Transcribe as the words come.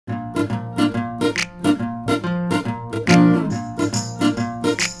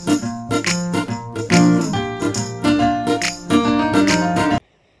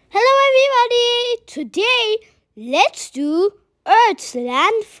Earth's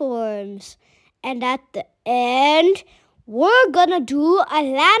landforms. And at the end, we're gonna do a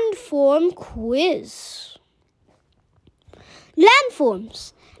landform quiz.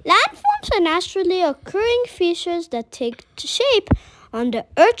 Landforms. Landforms are naturally occurring features that take shape on the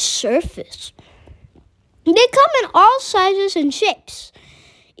Earth's surface. They come in all sizes and shapes,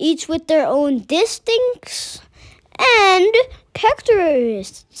 each with their own distincts and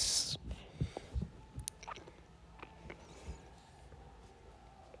characteristics.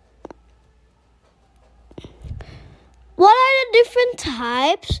 What are the different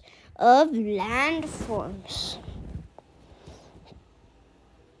types of landforms?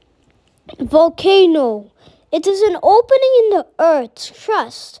 Volcano. It is an opening in the Earth's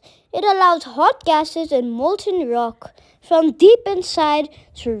crust. It allows hot gases and molten rock from deep inside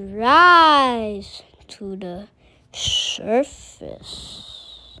to rise to the surface.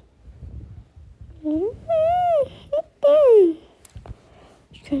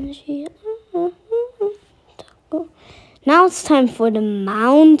 Now it's time for the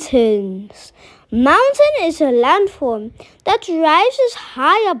mountains. Mountain is a landform that rises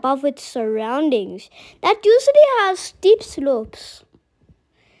high above its surroundings, that usually has steep slopes.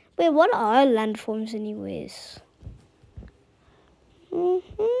 Wait, what are landforms anyways?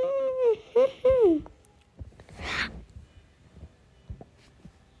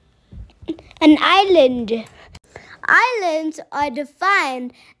 An island. Islands are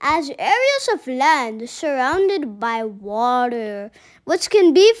defined as areas of land surrounded by water, which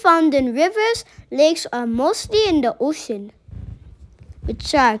can be found in rivers, lakes, or mostly in the ocean. With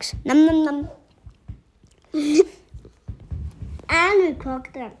sharks. Nom nom nom. And we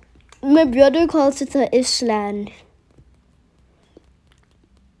cooked them. My brother calls it an island.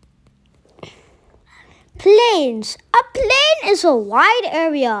 Plains. A plain is a wide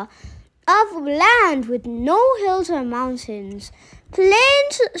area of land with no hills or mountains.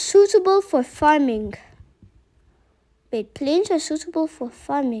 Plains suitable for farming. Wait, plains are suitable for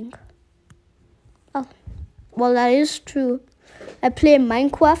farming. Oh, well, that is true. I play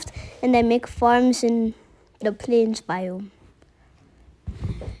Minecraft and I make farms in the plains biome.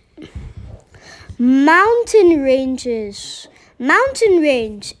 Mountain ranges. Mountain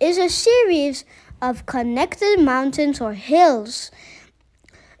range is a series of connected mountains or hills,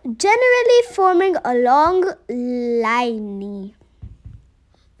 generally forming a long line.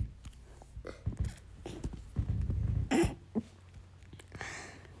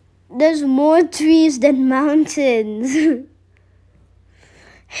 There's more trees than mountains.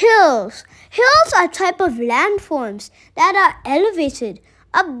 Hills. Hills are a type of landforms that are elevated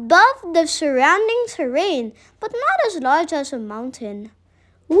above the surrounding terrain, but not as large as a mountain.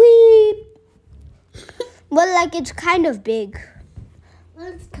 Well, like it's kind of big.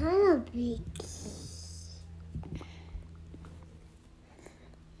 Well, it's kind of big.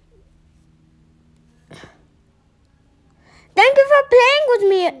 Thank you for playing with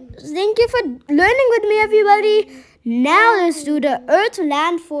me. Thank you for learning with me, everybody. Now let's do the Earth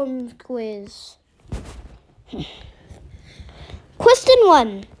Landform quiz. Question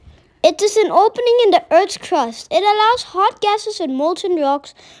 1. It is an opening in the Earth's crust. It allows hot gases and molten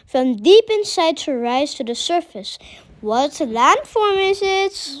rocks from deep inside to rise to the surface. What landform is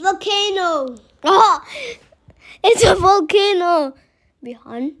it? Volcano. Oh, it's a volcano.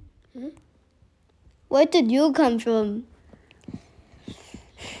 Rihaan, where did you come from?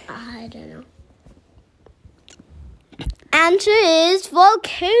 I don't know. Answer is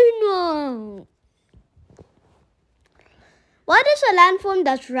volcano. What is a landform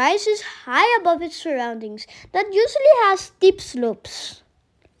that rises high above its surroundings, that usually has steep slopes?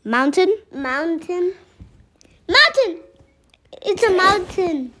 Mountain? Mountain. It's a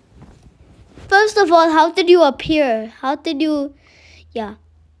mountain. First of all, how did you appear? Yeah.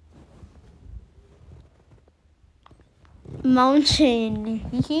 Mountain.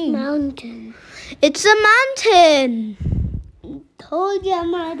 Mountain. It's a mountain. Told you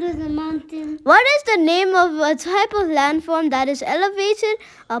it was a mountain. What is the name of a type of landform that is elevated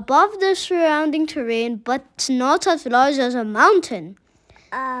above the surrounding terrain but not as large as a mountain?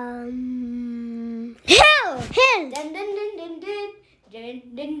 Hill.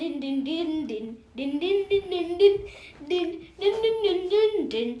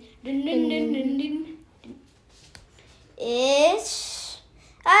 It's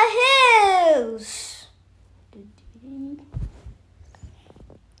a hills.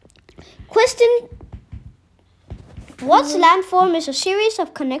 Question. What's landform is a series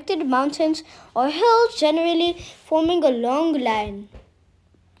of connected mountains or hills, generally forming a long line.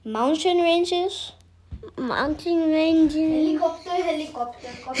 Mountain ranges. Mountain ranges. Helicopter.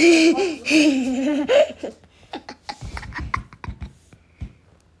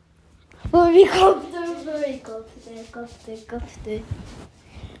 Helicopter.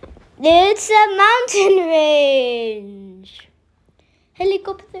 It's a mountain range.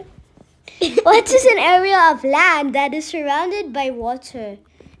 Helicopter. What is an area of land that is surrounded by water?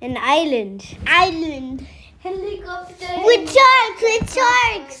 An island. Helicopter. With sharks.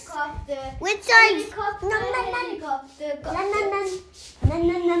 Helicopter. With sharks. Helicopter.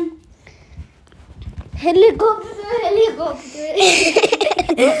 Helicopter. Helicopter.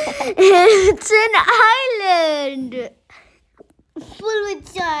 It's an island. Full with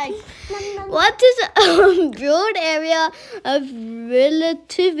sharks. What is a broad area of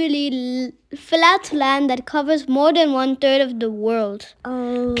relatively flat land that covers more than 1/3 of the world?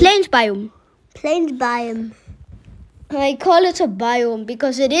 Plains biome. Plains biome. I call it a biome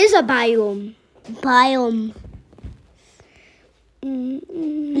because it is a biome. Biome.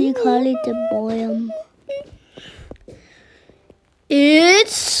 You call it a biome.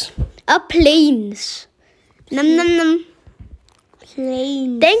 It's a plains.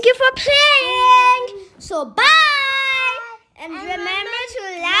 Plains. Thank you for playing. So bye. And remember to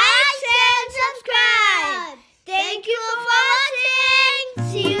like, share, and subscribe. Thank you for